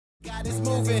God is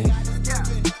moving.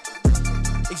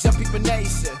 It's Young People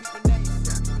Nation.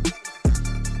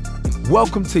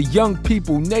 Welcome to Young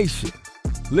People Nation.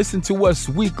 Listen to us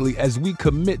weekly as we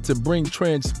commit to bring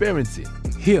transparency,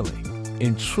 healing,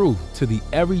 and truth to the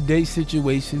everyday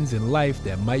situations in life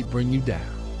that might bring you down.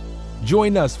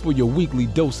 Join us for your weekly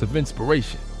dose of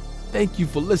inspiration. Thank you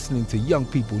for listening to Young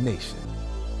People Nation.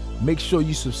 Make sure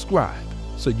you subscribe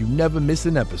so you never miss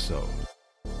an episode.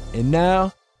 And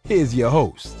now, here's your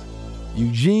host,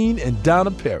 Eugene and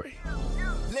Donna Perry.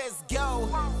 Let's go.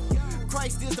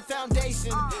 Christ is the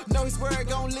foundation. Know his word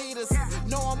gon' lead us.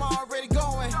 Know I'm already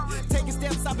going. Taking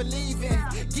steps I believe in.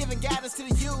 Giving guidance to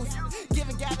the youth.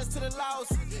 Giving guidance to the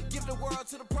lost. Give the world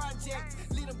to the project.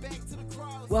 Lead them back to the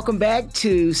cross. Welcome back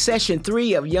to session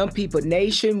 3 of Young People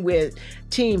Nation with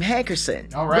Team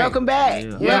Hankerson. All right. Welcome back.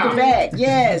 Yeah. Welcome back.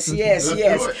 Yes. Let's do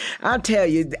it. I'll tell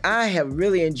you, I have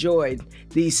really enjoyed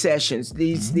these sessions.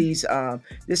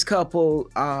 This couple,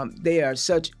 they are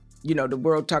such, the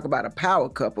world talk about a power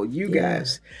couple. You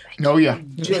guys Oh, yeah.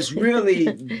 just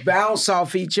really bounce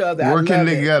off each other. I Working love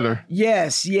it. together.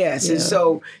 Yes. And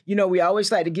so, we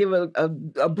always like to give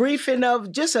a briefing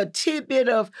of just a tidbit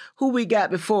of who we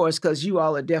got before us, because you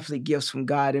all are definitely gifts from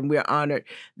God, and we're honored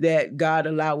that God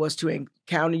allow us to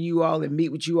encounter you all and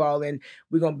meet with you all. And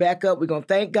we're going to back up. We're going to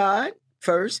thank God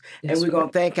first, and we're going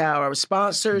to thank our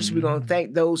sponsors. Mm-hmm. We're going to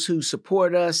thank those who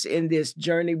support us in this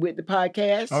journey with the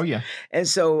podcast. Oh, yeah. And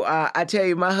so I tell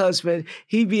you, my husband,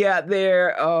 he be out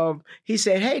there. He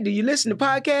said, "Hey, do you listen to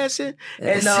podcasting?"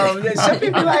 And some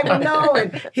people like, "Well, no,"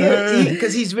 and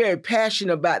because he's very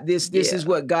passionate about this. This is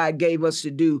what God gave us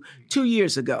to do 2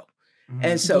 years ago,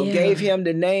 and so gave him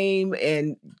the name.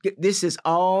 And this is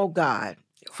all God,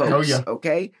 folks. Oh, yeah.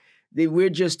 Okay. We're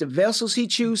just the vessels he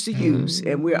chooses to use,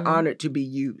 and we're honored to be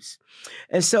used.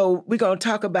 And so we're going to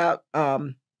talk about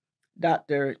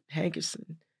Dr.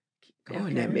 Hankerson. Go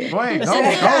on there, man. Go ahead. Go.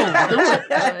 Do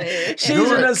it.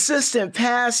 She's an assistant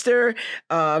pastor.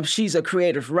 She's a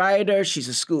creative writer. She's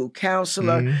a school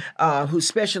counselor who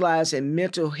specializes in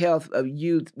mental health of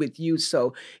youth with youth.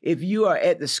 So if you are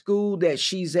at the school that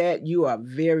she's at, you are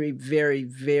very, very,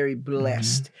 very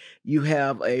blessed. You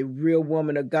have a real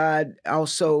woman of God,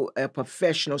 also a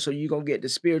professional, so you're going to get the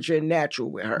spiritual and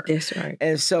natural with her. That's right.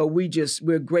 And so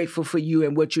we're grateful for you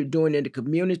and what you're doing in the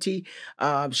community.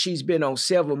 She's been on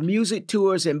several music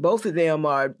tours, and both of them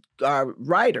are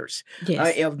writers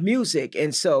of music.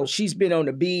 And so she's been on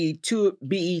the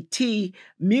BET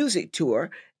music tour.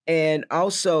 And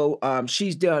also,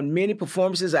 she's done many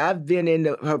performances. I've been in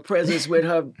her presence with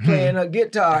her playing her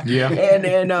guitar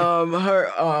and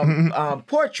her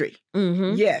poetry.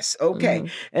 Mm-hmm. Yes, okay.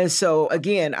 And so,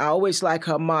 again, I always like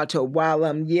her motto, "While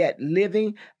I'm yet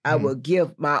living, I will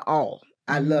give my all."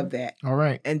 I love that. All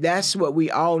right. And that's what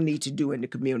we all need to do in the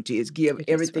community, is give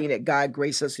everything that God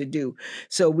graced us to do.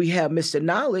 So we have Mr.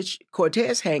 Knowledge,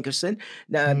 Cortez Hankerson.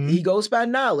 Now, he goes by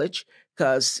Knowledge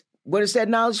because what is that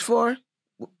knowledge for?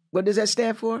 What does that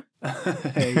stand for?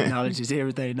 Hey, knowledge is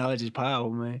everything. Knowledge is power,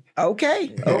 man.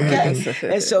 Okay.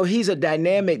 And so he's a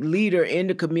dynamic leader in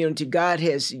the community. God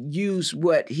has used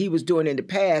what he was doing in the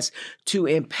past to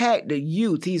impact the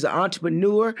youth. He's an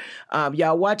entrepreneur.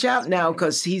 Y'all watch out now,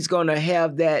 because he's going to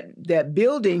have that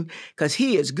building, because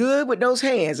he is good with those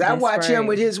hands. I watch him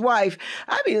with his wife.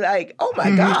 I be like, oh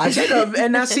my gosh.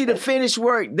 And I see the finished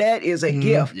work. That is a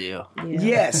gift. Yeah.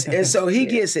 Yes. And so he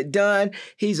gets it done.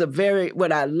 He's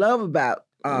what I love about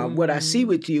what I see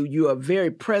with you, you are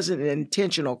very present and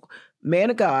intentional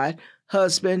man of God,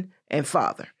 husband, and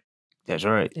father. That's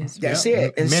right. That's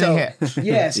it. And Many so, hats.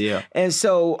 yes. Yeah. And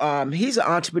so he's an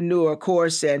entrepreneur, of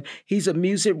course, and he's a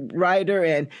music writer.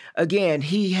 And again,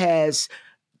 he has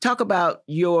talk about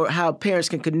how parents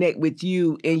can connect with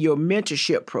you in your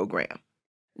mentorship program.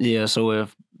 Yeah. So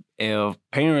if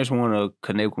parents want to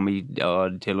connect with me,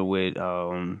 dealing with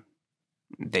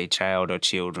their child or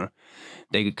children,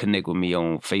 they can connect with me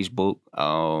on Facebook,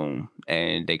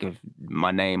 and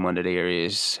my name under there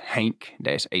is Hank.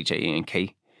 That's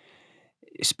HANK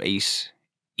space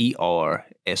ERSON.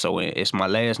 It's my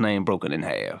last name broken in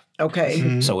half.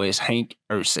 Okay. So it's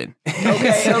Hankerson.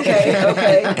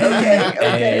 Okay.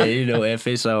 And,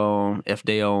 if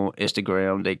they on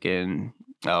Instagram, they can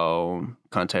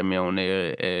contact me on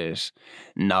there as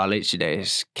Knowledge.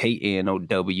 That's KNOW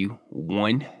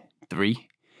 13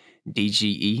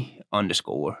 DGE_,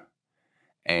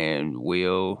 and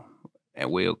we'll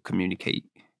communicate.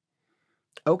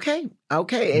 Okay.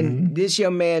 And this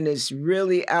young man is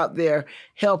really out there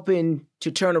helping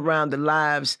to turn around the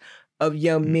lives of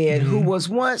young men who was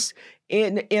once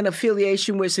in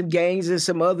affiliation with some gangs and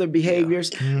some other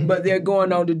behaviors, but they're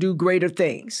going on to do greater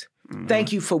things.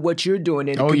 Thank you for what you're doing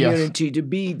in the community to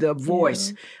be the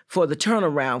voice for the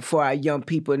turnaround for our young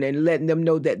people and letting them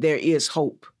know that there is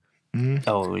hope.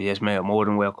 Oh, yes, ma'am. More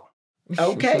than welcome.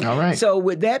 Okay. All right. So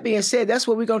with that being said, that's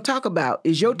what we're going to talk about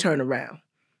is your turnaround.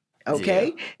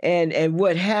 Okay. Yeah. And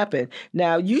what happened.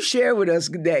 Now you share with us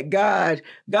that God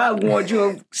warned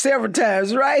you several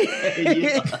times, right?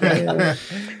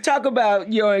 Talk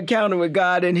about your encounter with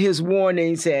God and his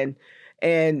warnings and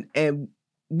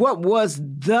what was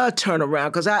the turnaround?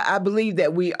 Because I believe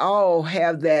that we all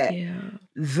have that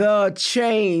the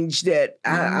change that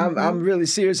I'm really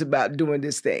serious about doing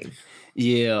this thing.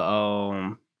 Yeah,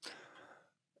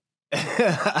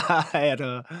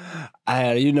 I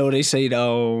had, you know, they say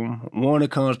warning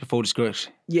comes before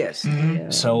destruction. Yes. Yeah.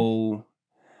 So,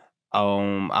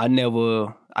 I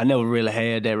never really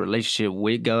had that relationship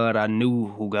with God. I knew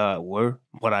who God were,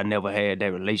 but I never had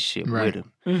that relationship with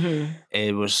him. Mm-hmm.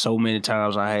 It was so many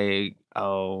times I had,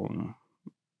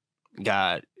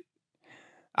 God,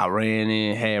 I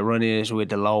had run-ins with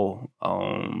the law,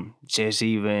 just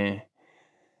even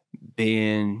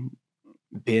being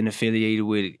affiliated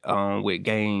with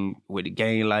the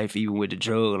gang life, even with the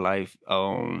drug life.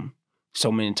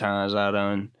 So many times I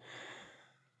done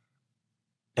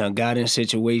got in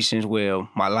situations where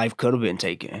my life could have been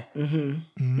taken.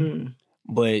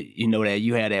 But you know that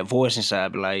you had that voice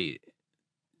inside, be like,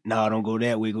 "No, don't go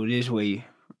that way. Go this way.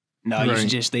 No, you should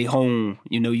just stay home."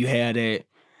 You know, you had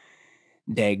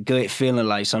that gut feeling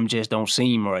like something just don't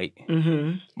seem right.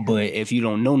 But if you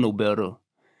don't know no better,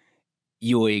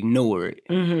 you'll ignore it.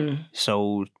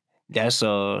 So that's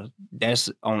on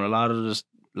a lot of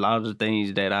the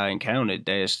things that I encountered.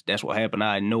 That's what happened.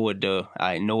 I ignored the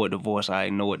voice. I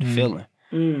ignored the feeling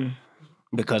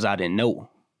because I didn't know.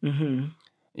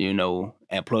 You know,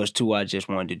 and plus two, I just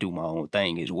wanted to do my own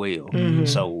thing as well.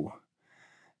 So,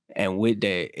 and with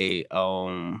that,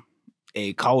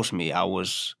 it cost me. I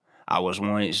was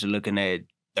once looking at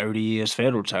 30 years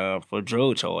federal time for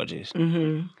drug charges.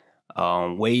 Way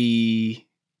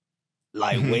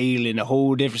in a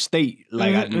whole different state.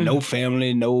 Like I no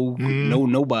family, no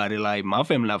nobody. Like my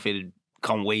family not fit to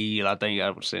come way. I think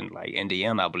I was in like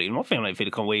Indiana, I believe. My family fit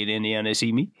to come way to Indiana and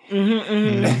see me.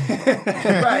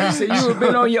 Right. So you have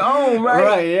been on your own, right?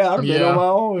 Right. Yeah, I've been on my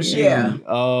own. Shit. Yeah.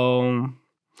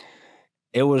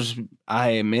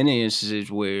 I had many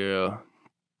instances where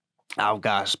I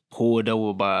got pulled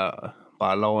over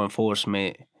by law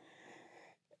enforcement,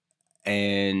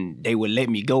 and they would let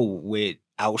me go with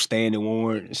outstanding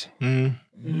warrants,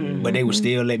 but they would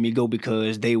still let me go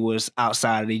because they was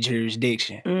outside of their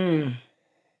jurisdiction.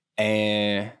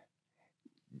 And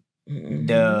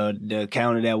the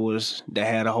county that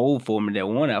had a hold for me, that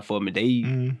won out for me,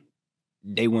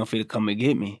 they weren't fit to come and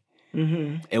get me.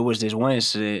 It was this one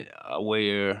incident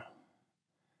where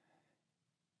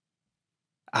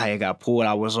I had got pulled.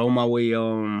 I was on my way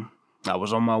home. I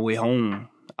was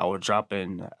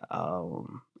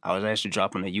actually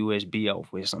dropping a USB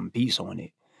off with some beats on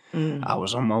it. I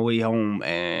was on my way home,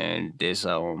 and this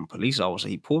police officer,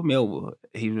 he pulled me over.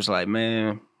 He was like,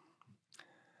 "Man,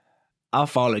 I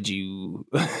followed you.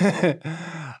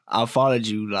 I followed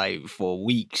you like for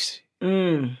weeks.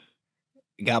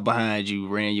 Got behind you,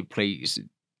 ran your plates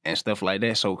and stuff like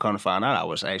that. So kind of found out I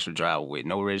was actually driving with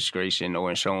no registration, no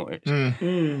insurance.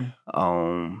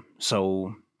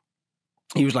 So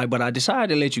he was like, but I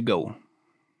decided to let you go."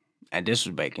 And this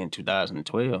was back in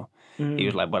 2012. He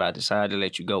was like, but I decided to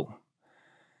let you go.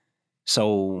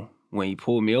 So when he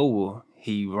pulled me over,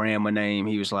 he ran my name.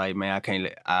 He was like, "Man, I can't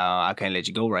let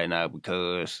you go right now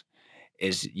because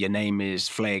your name is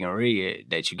flagging red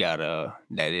that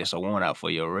that it's a warrant out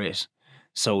for your arrest."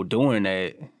 So doing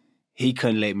that, he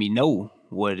couldn't let me know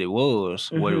what it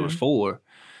was, what it was for.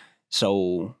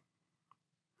 So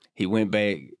he went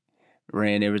back,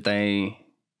 ran everything,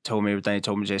 told me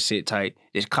just sit tight.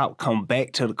 This cop come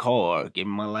back to the car, give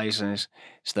me my license,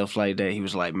 stuff like that. He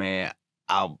was like, "Man,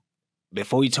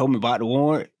 before he told me about the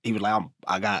warrant, he was like,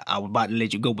 I was about to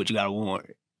let you go, but you got a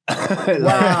warrant."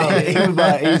 Wow. He was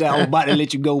like, I was about to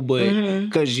let you go, but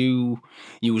because you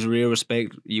was real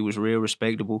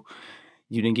respectable,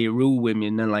 you didn't get rude with me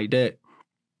and nothing like that.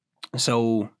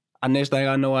 So next thing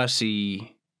I know, I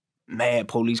see mad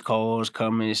police cars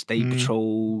coming, state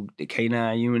patrol, the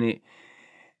K9 unit,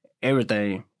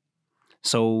 everything.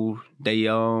 So they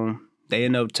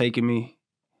ended up taking me.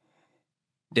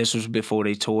 This was before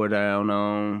they tore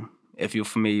down. If you're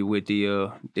familiar with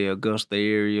the Augusta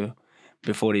area,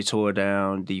 before they tore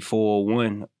down the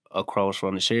 401 across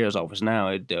from the sheriff's office.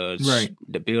 Now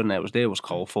the building that was there was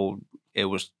called it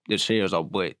was the sheriff's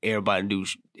office, but everybody knew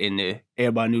the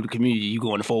community. You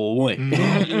going to 401.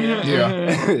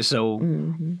 Yeah. So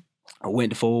I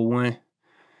went to 401.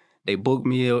 They booked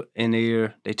me in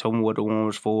there. They told me what the one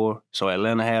was for. So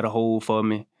Atlanta had a hold for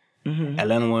me.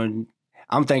 Atlanta one,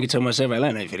 I'm thinking to myself,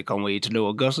 Atlanta ain't finna come with you to know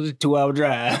Augusta. It's a 2-hour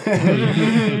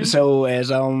drive. So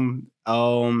as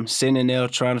I'm sitting there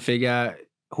trying to figure out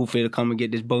who finna come and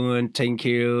get this bun taken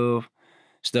care of,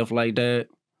 stuff like that,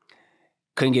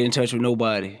 couldn't get in touch with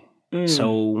nobody.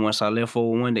 So once I left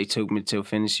 401, they took me to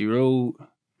Fantasy Road.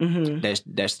 That's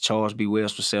the Charles B.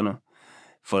 Webster Center.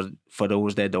 For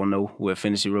those that don't know where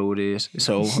Fantasy Road is.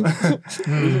 So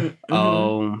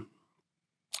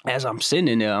as I'm sitting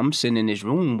in there, I'm sitting in this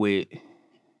room with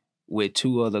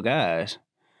 2 other guys,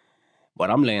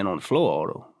 but I'm laying on the floor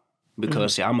though.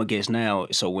 Because see, I'm a guest now.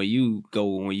 So when you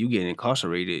get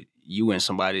incarcerated, you and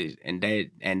somebody and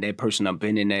that person I've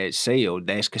been in that cell,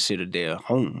 that's considered their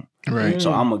home. Right.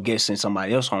 So I'm a guest in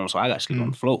somebody else's home, so I got to sleep on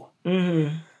the floor.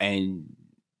 And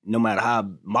no matter how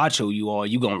macho you are,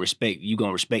 you gonna respect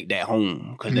that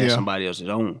home because that's somebody else's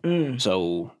home.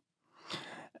 So,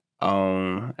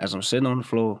 as I'm sitting on the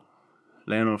floor,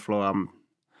 laying on the floor,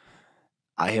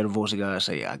 I hear the voice of God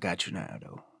say, "I got you now,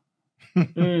 though.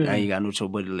 Now you got no choice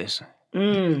but to listen."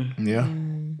 Yeah.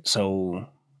 So,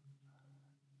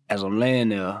 as I'm laying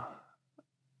there,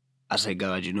 I say,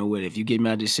 "God, you know what? If you get me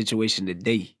out of this situation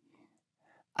today,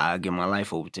 I'll give my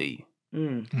life over to you."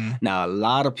 Now, a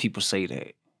lot of people say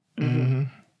that.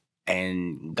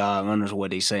 And God honors what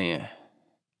they saying.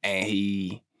 And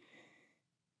he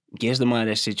gets them out of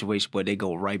that situation, but they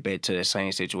go right back to that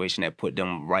same situation that put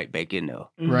them right back in there.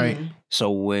 Right.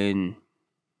 So when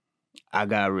I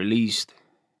got released,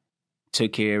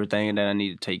 took care of everything that I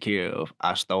needed to take care of,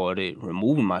 I started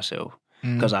removing myself.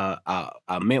 Because I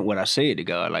meant what I said to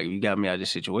God. Like, if you got me out of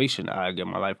this situation, I'll give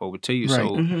my life over to you. Right.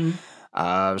 So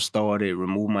I started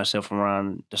removing myself from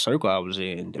around the circle I was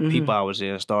in. The people I was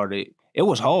in started, it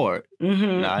was hard.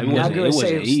 Nah, it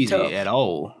wasn't easy tough. At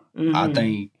all. I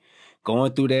think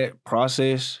going through that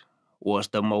process was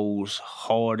the most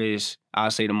hardest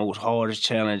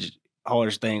challenge,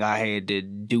 hardest thing I had to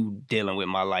do dealing with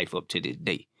my life up to this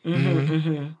day.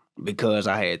 Because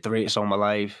I had threats on my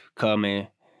life coming,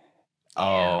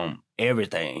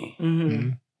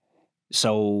 everything.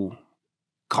 So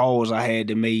calls I had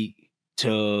to make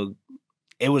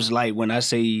it was like when I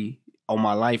say on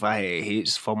my life, I had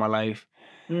hits for my life.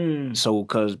 So,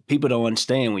 cause people don't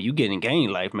understand when you get in gang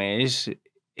life, man,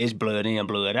 it's blood in,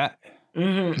 blood out.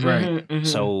 Right.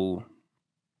 So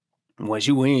once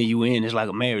you in, it's like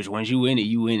a marriage. Once you in it,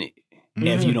 you in it.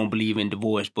 If you don't believe in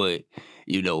divorce, but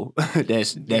you know,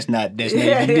 that's not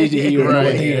even here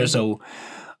right here. So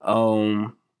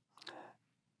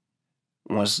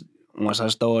once I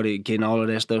started getting all of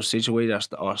that stuff situated,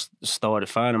 I started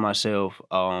finding myself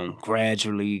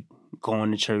gradually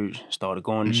going to church, started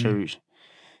going to church.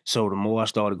 So the more I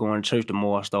started going to church, the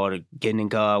more I started getting in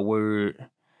God's word,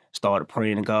 started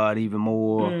praying to God even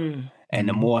more. And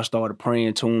the more I started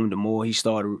praying to him, the more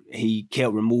he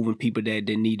kept removing people that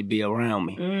didn't need to be around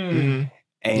me.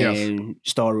 And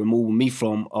started removing me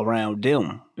from around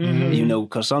them. You know,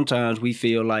 because sometimes we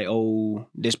feel like, oh,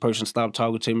 this person stopped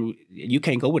talking to me. You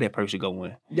can't go where that person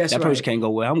going. That person can't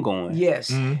go where I'm going.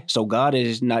 Yes. So God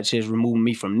is not just removing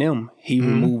me from them. He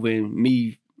removing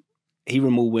me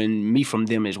from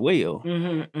them as well.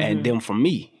 And them from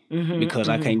me. Because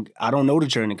I don't know the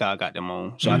journey God got them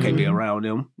on. So I can't be around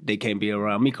them. They can't be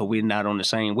around me because we're not on the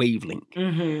same wavelength.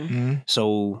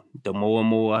 So the more and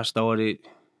more I started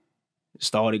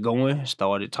going,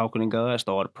 started talking to God,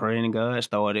 started praying to God, I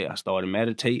started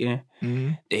meditating.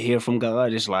 To hear from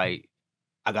God, it's like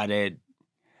I got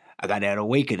that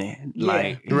awakening.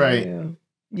 Like right.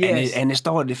 Yes. And it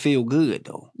started to feel good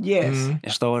though. Yes.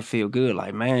 It started to feel good.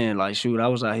 Like, man, like shoot, I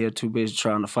was out here too busy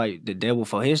trying to fight the devil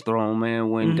for his throne, man,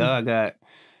 when God got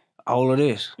all of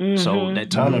this. So that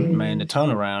the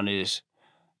turnaround is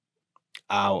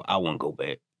I won't go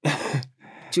back.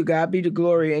 To God be the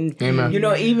glory. And you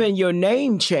know, even your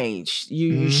name changed.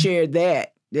 You shared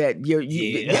that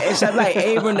it's like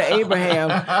Abram to Abraham.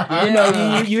 You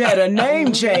know, you had a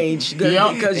name change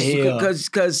because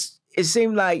it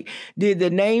seemed like, did the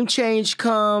name change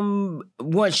come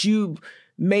once you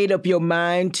made up your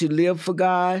mind to live for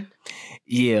God?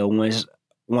 Yeah, once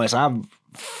I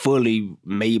fully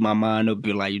made my mind up,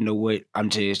 be like, you know what, I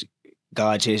want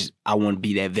to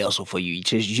be that vessel for you.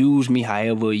 Just use me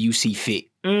however you see fit.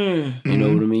 You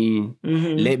know what I mean?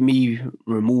 Let me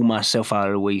remove myself out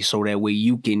of the way so that way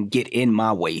you can get in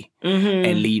my way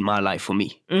and lead my life for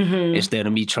me. Instead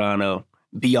of me trying to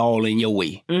be all in your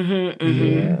way.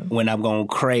 When I'm going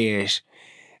to crash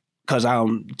because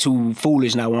I'm too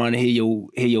foolish and I want to hear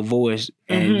your voice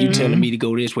and you telling me to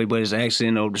go this way, but it's an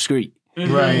accident on the street.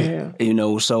 Right. You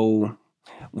know, so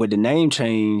with the name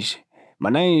change,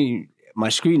 my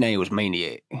street name was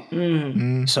Maniac.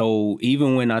 So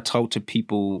even when I talk to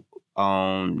people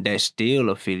that's still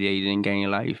affiliated in gang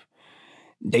life,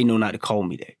 they know not to call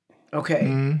me that.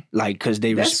 Okay. Like, cause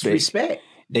That's respect.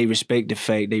 They respect the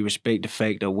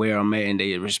fact of where I'm at, and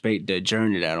they respect the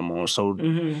journey that I'm on.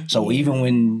 So even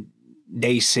when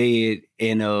they say it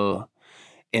in a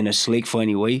slick,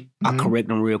 funny way, I correct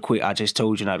them real quick. I just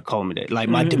told you not to call me that. Like,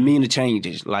 my demeanor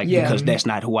changes, like, because that's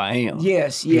not who I am.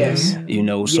 Yes. You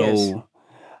know, so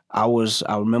I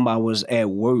remember I was at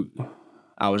work.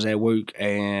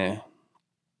 And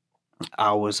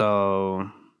I was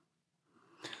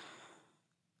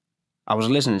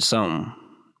listening to something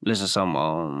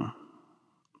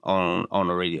on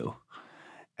the radio.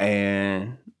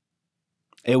 And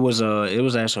it was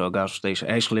actually a gospel station.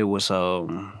 Actually, it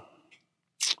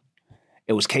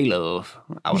was K-Love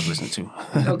I was listening to.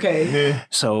 Okay.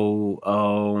 So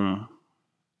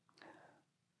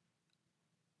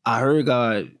I heard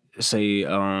God say,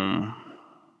 I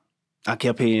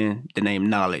kept hearing the name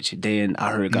Knowledge. Then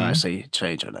I heard God say,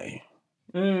 change your name.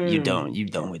 You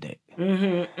done with that.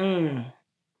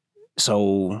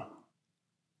 So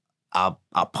I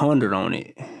pondered on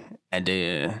it, and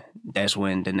then that's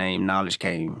when the name Knowledge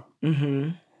came.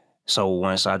 So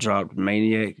once I dropped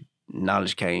Maniac,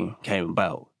 Knowledge came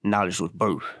about. Knowledge was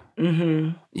birth.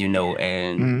 You know,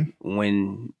 and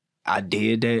when I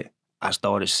did that, I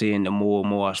started seeing the more and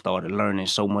more. I started learning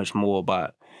so much more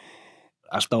about.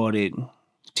 I started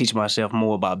teaching myself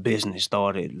more about business.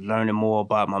 Started learning more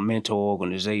about my mental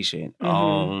organization.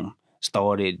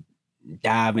 Started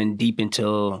diving deep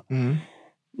into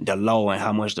the law and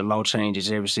how much the law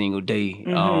changes every single day.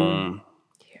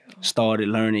 Started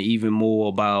learning even more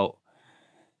about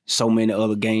so many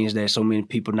other games that so many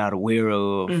people not aware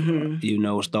of. You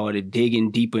know, started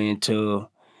digging deeper into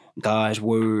God's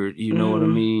word. You know what I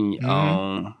mean?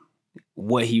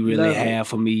 What He really had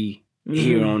for me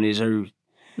here on this earth.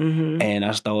 And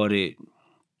I started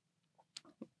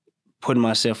putting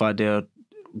myself out there,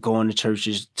 going to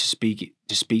churches to speak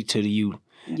to the youth.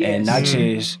 And not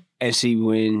just, and see,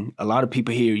 when a lot of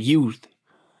people hear youth,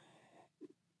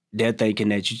 they're thinking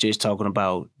that you're just talking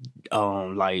about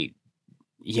like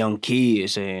young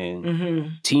kids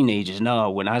and teenagers. No,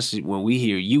 when we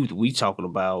hear youth, we talking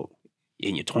about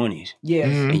in your 20s,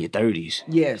 in your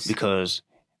 30s. Because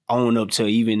on up to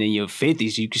even in your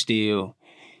 50s, you can still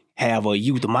have a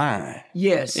youth mind.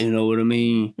 You know what I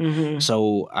mean?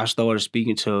 So I started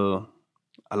speaking to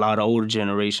a lot of older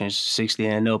generations, 60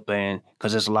 and up, and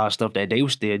because there's a lot of stuff that they were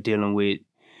still dealing with,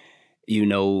 you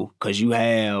know, because you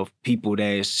have people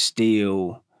that's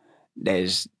still,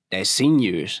 that's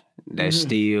seniors that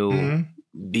still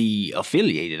be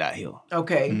affiliated out here.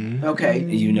 Okay.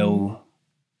 You know,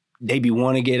 they be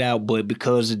wanting to get out, but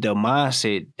because of the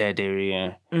mindset that they're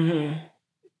in,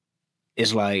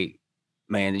 it's like,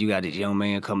 man, you got this young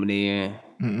man coming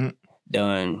in,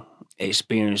 done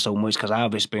experienced so much, because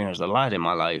I've experienced a lot in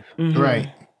my life.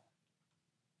 Right.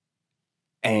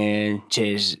 And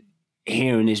just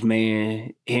hearing this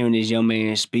young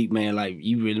man speak, man, like,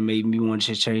 you really made me want to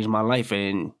just change my life.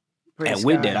 And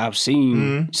with that, I've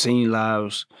seen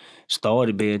lives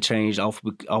started being changed off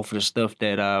of the stuff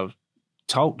that I've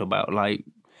talked about, like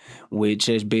with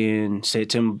just being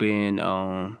September being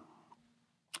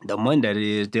the month that it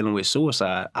is dealing with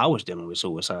suicide. I was dealing with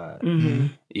suicide,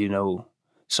 you know,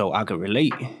 so I could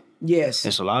relate.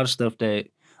 It's a lot of stuff that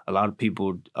a lot of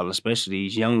people, especially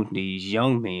these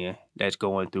young men that's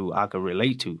going through, I could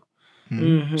relate to.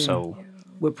 So,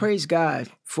 well, praise God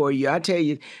for you. I tell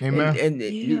you,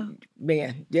 Yeah.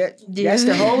 man, that's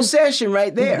the whole session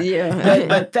right there. Yeah.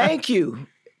 But thank you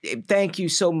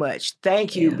so much.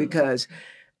 Thank you, because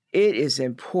it is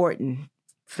important,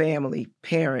 family,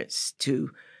 parents,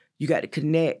 you got to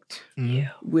connect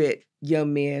with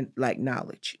young men like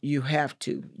Knowledge. You have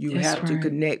to. You have to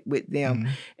connect with them.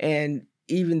 And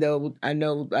even though I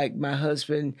know, like, my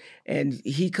husband, and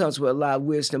he comes with a lot of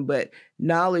wisdom, but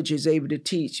Knowledge is able to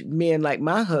teach men like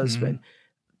my husband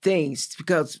things,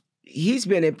 because he's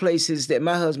been in places that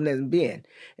my husband hasn't been.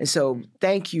 And so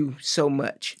thank you so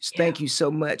much. Thank you so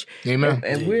much. Amen.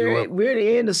 And we're at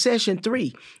the end of session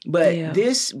 3. But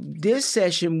this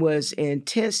session was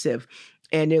intensive,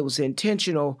 and it was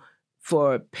intentional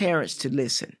for parents to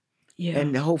listen.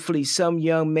 And hopefully some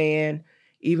young man,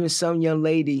 even some young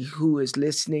lady who is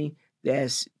listening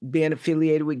that's been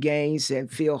affiliated with gangs and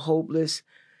feel hopeless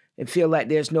and feel like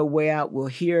there's no way out will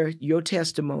hear your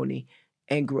testimony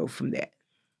and grow from that.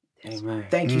 amen.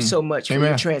 Thank you so much for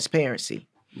your transparency.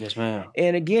 Yes, ma'am.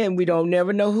 And again, we don't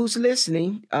never know who's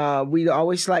listening. We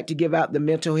always like to give out the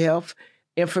mental health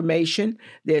information.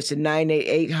 There's a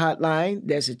 988 hotline.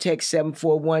 There's a text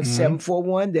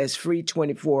 741-741. That's free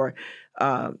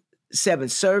 24/7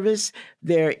 service.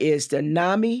 There is the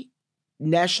NAMI,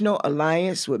 National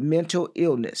Alliance with Mental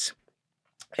Illness.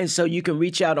 And so you can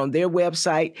reach out on their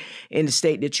website in the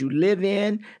state that you live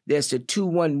in. There's the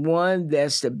 211.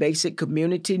 That's the basic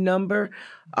community number.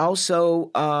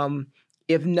 Also,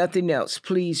 if nothing else,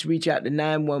 please reach out to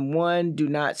 911. Do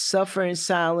not suffer in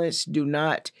silence. Do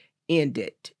not end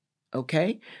it.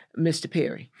 Okay? Mr.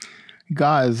 Perry.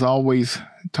 God is always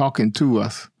talking to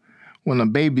us. When a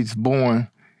baby's born,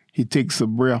 he takes a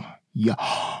breath.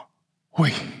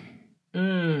 Yahweh.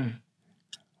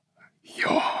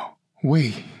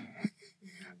 Yahweh.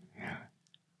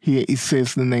 He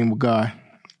says the name of God.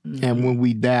 And when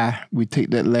we die, we take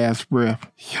that last breath.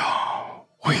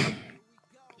 Yahweh.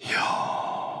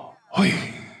 Yahweh.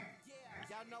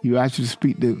 You actually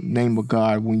speak the name of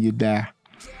God when you die.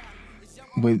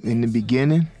 But in the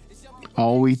beginning,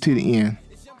 all the way to the end,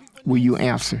 will you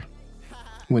answer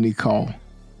when he calls?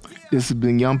 This has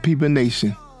been Young People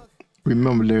Nation.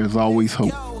 Remember, there is always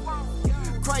hope.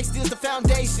 Christ is the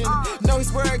foundation. Know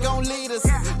his word gon' lead us.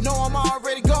 Know I'm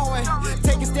already going.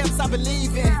 Taking steps I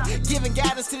believe in. Giving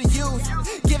guidance to the youth.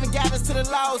 Giving guidance to the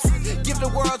lost. Give the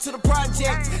world to the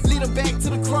project. Lead them back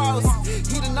to the cross.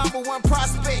 He the #1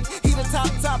 prospect. He the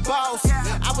top boss.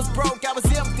 I was broke, I was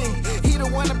empty. He the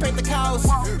one that paid the cost.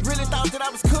 Really thought that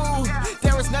I was cool.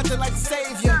 There was nothing like the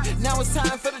Savior. Now it's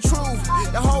time for the truth.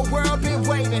 The whole world been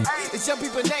waiting. It's Young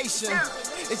People Nation.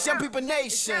 It's Young People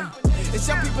Nation. It's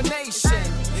Young People Nation.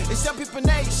 It's Young People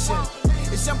Nation.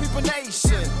 It's Young People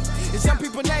Nation. It's Young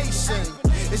People Nation.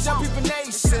 It's Young People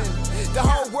Nation. The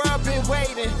whole world been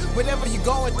waiting. Whatever you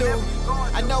going through,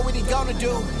 I know what he gonna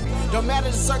do. Don't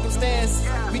matter the circumstance,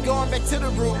 we going back to the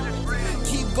root.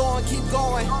 Keep going, keep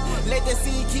going. Let that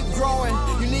seed keep growing.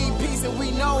 You need peace and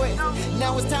we know it.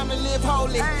 Now it's time to live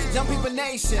holy. Young People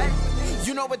Nation.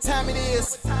 You know what time it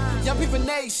is. Young People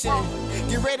Nation.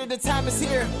 Get ready, the time is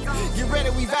here. Get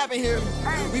ready, we vibing here.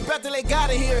 We about to let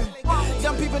God in here.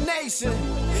 Young People Nation.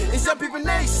 It's Young People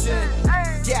Nation.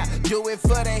 Yeah, do it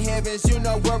for the heavens, you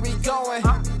know where we going.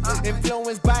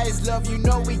 Influenced by his love, you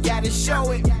know we gotta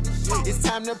show it. It's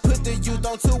time to put the youth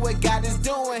on to what God is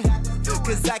doing.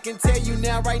 Cause I can tell you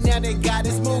now, right now, that God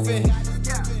is moving.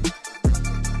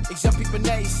 It's Young People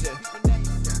Nation.